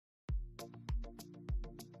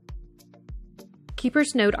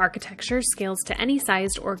Keeper's node architecture scales to any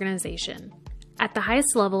sized organization. At the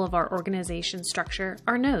highest level of our organization structure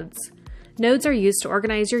are nodes. Nodes are used to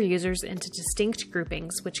organize your users into distinct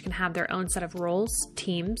groupings, which can have their own set of roles,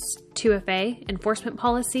 teams, 2FA, enforcement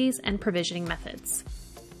policies, and provisioning methods.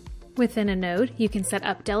 Within a node, you can set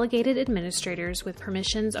up delegated administrators with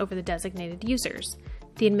permissions over the designated users.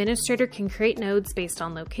 The administrator can create nodes based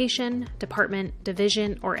on location, department,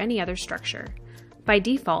 division, or any other structure. By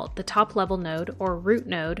default, the top-level node, or root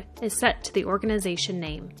node, is set to the organization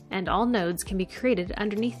name, and all nodes can be created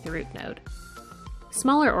underneath the root node.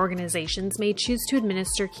 Smaller organizations may choose to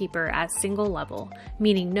administer Keeper at single level,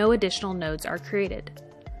 meaning no additional nodes are created.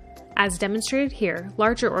 As demonstrated here,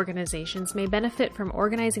 larger organizations may benefit from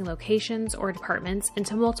organizing locations or departments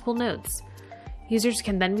into multiple nodes. Users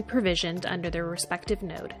can then be provisioned under their respective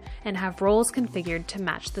node and have roles configured to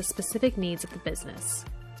match the specific needs of the business.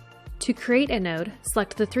 To create a node,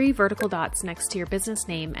 select the 3 vertical dots next to your business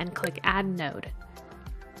name and click Add Node.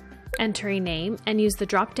 Enter a name and use the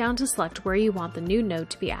drop-down to select where you want the new node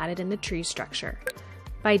to be added in the tree structure.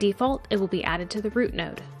 By default, it will be added to the root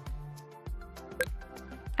node.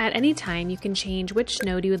 At any time, you can change which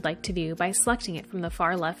node you would like to view by selecting it from the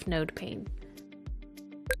far left node pane.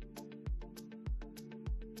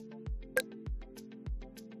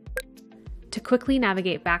 To quickly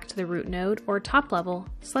navigate back to the root node or top level,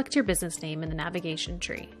 select your business name in the navigation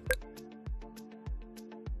tree.